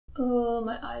Oh,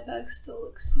 my eye bag still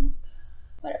looks so...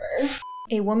 whatever.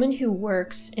 A woman who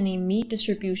works in a meat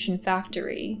distribution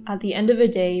factory at the end of a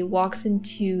day walks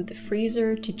into the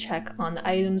freezer to check on the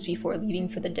items before leaving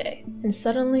for the day. And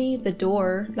suddenly, the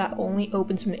door that only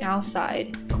opens from the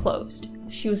outside closed.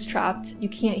 She was trapped. You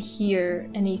can't hear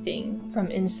anything from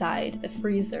inside the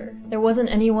freezer. There wasn't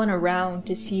anyone around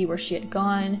to see where she had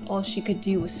gone. All she could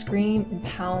do was scream and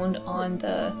pound on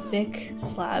the thick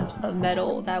slabs of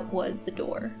metal that was the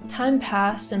door. Time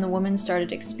passed and the woman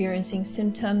started experiencing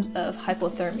symptoms of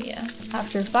hypothermia.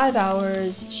 After 5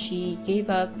 hours, she gave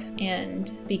up and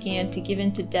began to give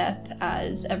in to death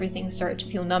as everything started to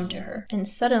feel numb to her. And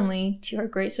suddenly, to her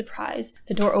great surprise,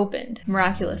 the door opened,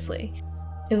 miraculously.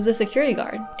 It was a security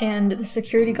guard, and the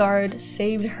security guard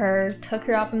saved her, took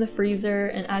her out from the freezer,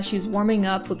 and as she was warming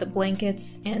up with the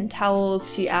blankets and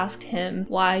towels, she asked him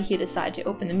why he decided to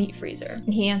open the meat freezer.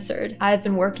 And he answered, "I have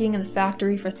been working in the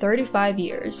factory for 35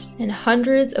 years, and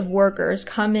hundreds of workers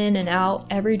come in and out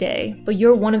every day, but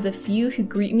you're one of the few who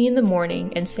greet me in the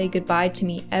morning and say goodbye to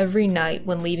me every night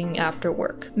when leaving after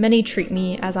work. Many treat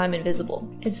me as I'm invisible."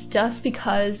 It's just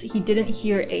because he didn't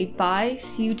hear a "bye,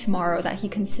 see you tomorrow" that he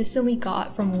consistently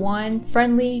got from one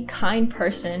friendly, kind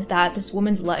person that this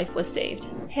woman's life was saved.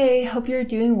 Hey, hope you're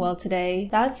doing well today.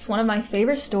 That's one of my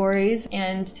favorite stories,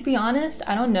 and to be honest,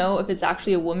 I don't know if it's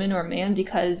actually a woman or a man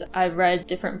because I've read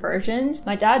different versions.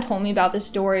 My dad told me about this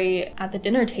story at the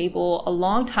dinner table a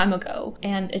long time ago,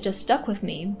 and it just stuck with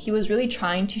me. He was really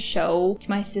trying to show to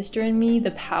my sister and me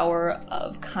the power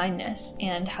of kindness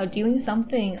and how doing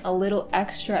something a little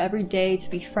extra every day to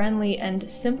be friendly and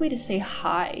simply to say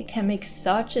hi can make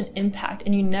such an impact,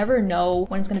 and you never know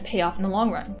when it's going to pay off in the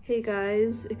long run. Hey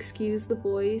guys, excuse the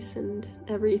voice and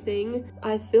everything.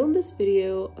 I filmed this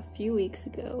video a few weeks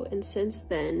ago, and since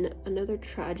then another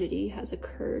tragedy has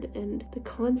occurred, and the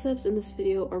concepts in this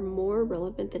video are more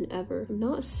relevant than ever. I'm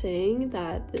not saying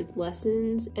that the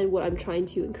lessons and what I'm trying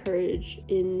to encourage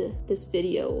in this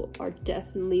video are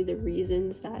definitely the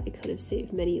reasons that it could have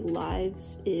saved many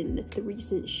lives in the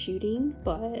recent shooting,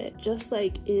 but just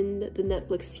like in the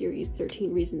Netflix series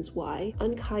 13 Reasons Why,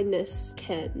 unkindness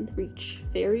can reach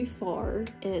very far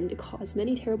and cause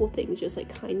many terrible things, just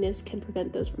like kindness can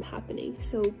prevent those from happening.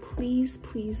 So please,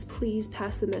 please, please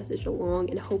pass the message along,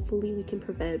 and hopefully we can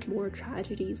prevent more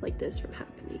tragedies like this from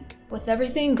happening. With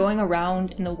everything going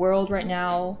around in the world right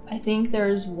now, I think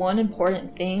there's one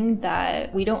important thing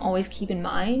that we don't always keep in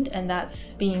mind, and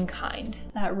that's being kind.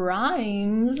 That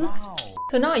rhymes. Wow.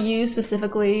 So not you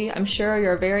specifically, I'm sure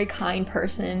you're a very kind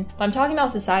person, but I'm talking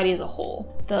about society as a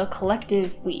whole, the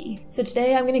collective we. So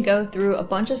today I'm gonna go through a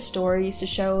bunch of stories to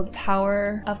show the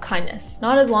power of kindness,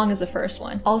 not as long as the first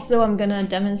one. Also, I'm gonna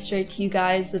demonstrate to you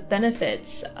guys the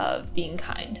benefits of being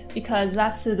kind, because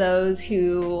that's to those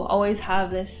who always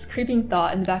have this creeping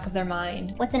thought in the back of their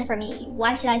mind. What's in it for me?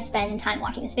 Why should I spend time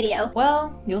watching this video?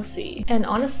 Well, you'll see. And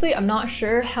honestly, I'm not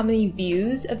sure how many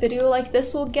views a video like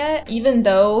this will get, even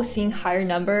though seeing higher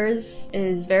numbers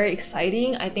is very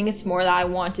exciting. I think it's more that I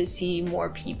want to see more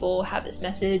people have this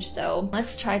message, so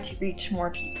let's try to reach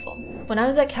more people. When I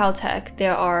was at Caltech,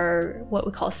 there are what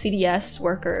we call CDS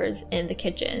workers in the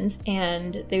kitchens,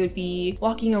 and they would be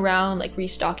walking around like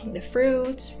restocking the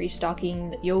fruits,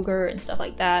 restocking the yogurt and stuff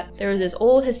like that. There was this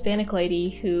old Hispanic lady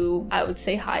who I would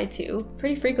say hi to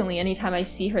pretty frequently anytime I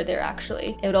see her there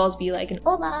actually. It would always be like an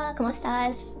 "Hola, ¿cómo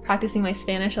estás?" Practicing my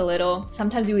Spanish a little.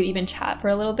 Sometimes we would even chat for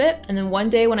a little bit, and then one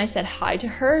day when I said hi to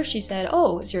her, she said,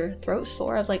 "Oh, is your throat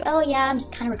sore?" I was like, "Oh yeah, I'm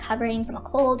just kind of recovering from a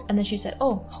cold." And then she said,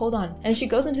 "Oh, hold on." And she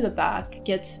goes into the back,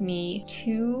 gets me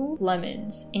 2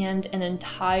 lemons and an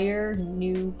entire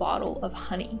new bottle of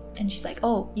honey. And she's like,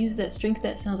 "Oh, use this, drink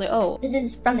this." And I was like, "Oh, this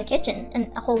is from the kitchen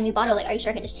and a whole new bottle. Like, are you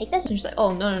sure I can just take this?" And she's like,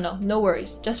 "Oh, no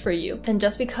worries, just for you." And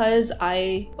just because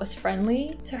I was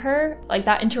friendly to her, like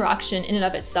that interaction in and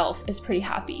of itself is pretty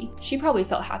happy. She probably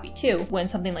felt happy too when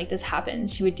something like this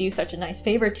happens. She would do such a nice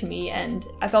favor to me, and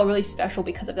I felt really special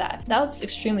because of that. That was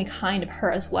extremely kind of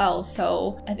her as well.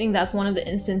 So I think that's one of the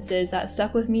instances that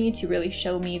stuck with me to really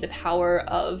show me the power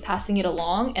of passing it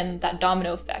along and that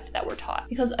domino effect that we're taught.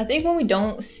 Because I think when we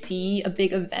don't see a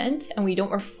big event and we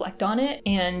don't reflect on it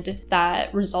and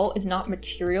that result is not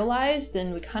materialized,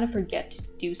 then we kind of forget to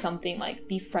do something like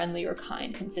be friendly or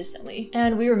kind consistently.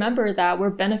 And we remember that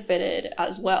we're benefited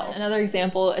as well. Another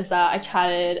example is that I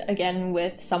chatted again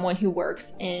with someone who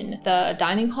works in the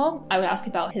dining hall. I would ask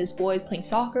about his boys playing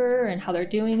soccer and how they're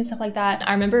doing and stuff like that.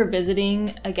 I remember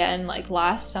visiting again like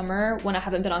last summer when I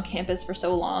haven't been on campus for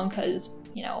so long because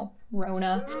you know,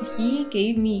 Rona. He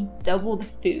gave me double the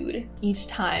food each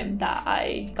time that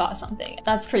I got something.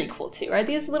 That's pretty cool too, right?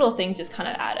 These little things just kind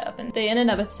of add up, and they in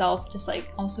and of itself just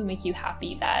like also make you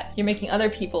happy that you're making other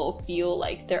people feel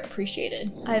like they're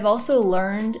appreciated. I've also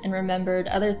learned and remembered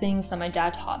other things that my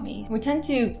dad taught me. We tend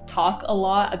to talk a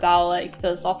lot about like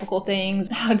philosophical things,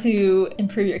 how to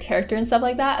improve your character and stuff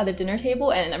like that at the dinner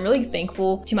table, and I'm really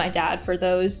thankful to my dad for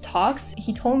those talks.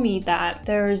 He told me that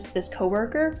there's this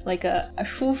coworker, like a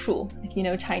shushu, if you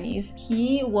know Chinese.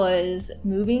 He was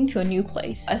moving to a new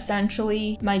place.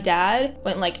 Essentially, my dad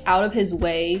went like out of his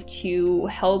way to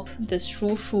help this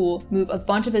shushu move a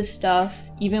bunch of his stuff,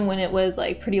 even when it was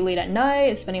like pretty late at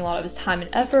night, spending a lot of his time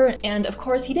and effort. And of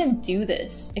course, he didn't do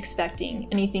this expecting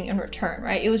anything in return,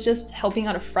 right? It was just helping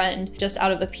out a friend, just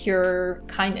out of the pure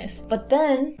kindness. But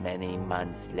then, many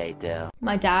months later,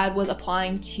 my dad was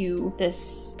applying to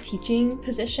this teaching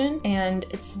position, and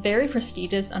it's very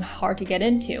prestigious and hard to get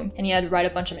into. And he had to write a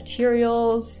bunch of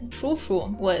materials.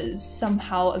 Shushu was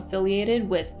somehow affiliated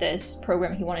with this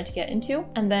program he wanted to get into.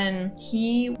 And then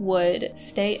he would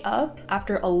stay up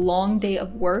after a long day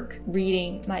of work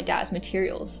reading my dad's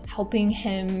materials, helping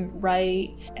him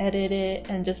write, edit it,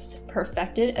 and just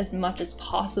perfect it as much as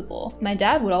possible. My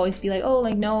dad would always be like, oh,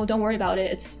 like, no, don't worry about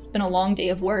it. It's been a long day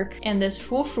of work. And this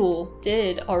shushu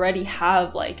did already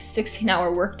have like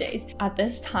 16-hour work days. At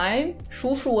this time,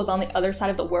 shushu was on the other side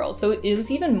of the world, so it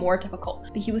was even more difficult.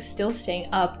 But he was still staying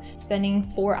up, spending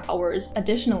 4 hours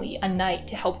additionally a night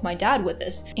to help my dad with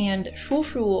this. And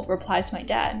shushu replies to my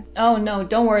dad, oh no,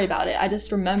 don't worry about it. I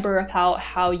just remember about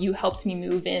how you helped me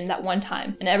move in that one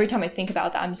time. And every time I think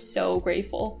about that, I'm so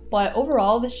grateful. But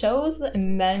overall, this shows the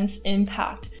immense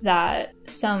impact that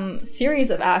some series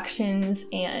of actions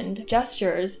and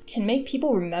gestures can make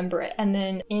people remember it. And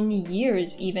then in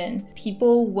years even,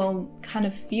 people will kind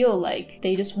of feel like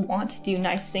they just want to do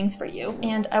nice things for you.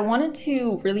 And I wanted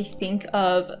to really think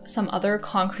of some other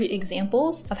concrete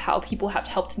examples of how people have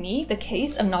helped me. The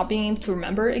case of not being able to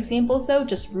remember examples though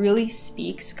just really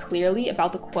speaks clearly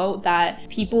about the quote that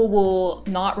people will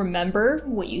not remember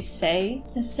what you say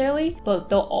necessarily, but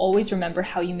they'll always remember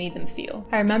how you made them feel.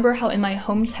 I remember how in my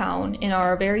hometown, in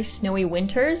our very snowy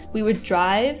winters, we would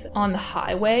drive on the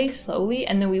highway slowly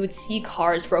and then we would see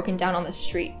cars broken down on the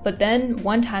street. But then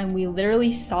one time we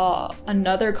literally saw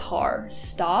another car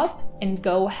stop and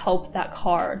go help that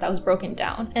car that was broken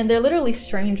down. And they're literally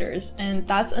strangers. And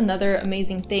that's another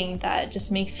amazing thing that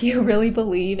just makes you really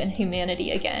believe in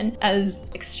humanity again, as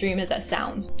extreme as that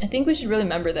sounds. I think we should really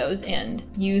remember those and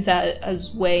use that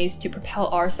as ways to propel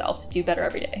ourselves to do better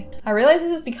every day. I realize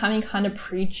this is becoming kind of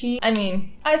preachy. I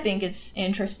mean, I think it's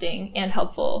interesting and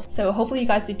helpful. So hopefully you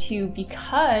guys do too,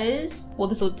 because, well,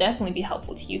 this will definitely be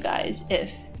helpful to you guys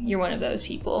if you're one of those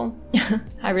people.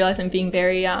 I realize I'm being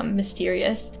very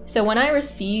mysterious. So when I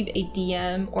receive a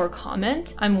DM or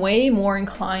comment, I'm way more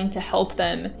inclined to help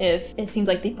them if it seems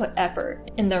like they put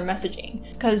effort in their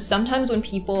messaging. Because sometimes when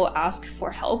people ask for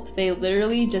help, they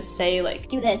literally just say like,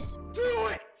 Do this.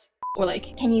 or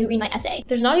like, Can you read my essay?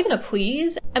 there's not even a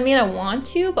please. I mean, I want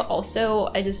to, but also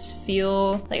I just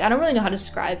feel like I don't really know how to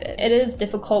describe it. It is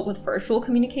difficult with virtual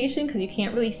communication because you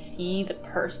can't really see the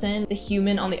person, the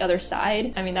human on the other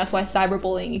side. I mean, that's why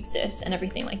cyberbullying exists and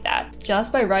everything like that.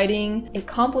 Just by writing a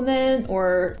compliment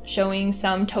or showing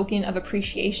some token of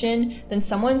appreciation, then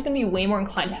someone's gonna be way more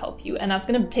inclined to help you. And that's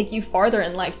gonna take you farther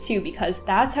in life too, because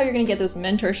that's how you're gonna get those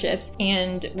mentorships.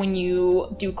 And when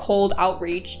you do cold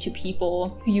outreach to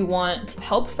people who you want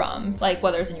help from, like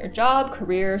whether it's in your job,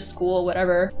 career, school,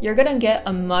 whatever, you're gonna get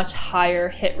a much higher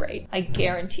hit rate. I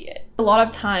guarantee it. A lot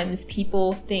of times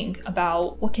people think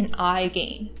about what can I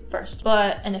gain first,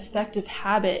 but an effective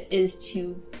habit is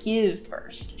to give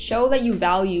first. Show that you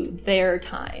value their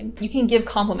time. You can give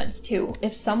compliments too.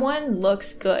 If someone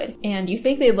looks good and you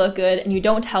think they look good and you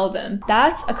don't tell them,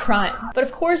 that's a crime. But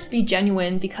of course, be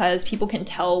genuine, because people can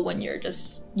tell when you're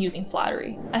just using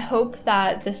flattery. I hope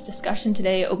that this discussion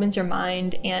today opens your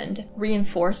mind and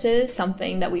reinforces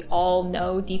something that we all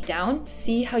know deep down.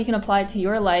 See how you can apply it to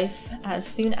your life as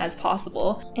soon as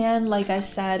possible. And like I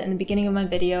said in the beginning of my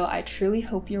video, I truly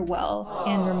hope you're well.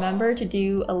 And remember to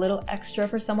do a little extra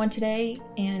for someone today,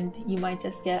 and you might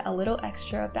just get a little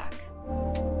extra back.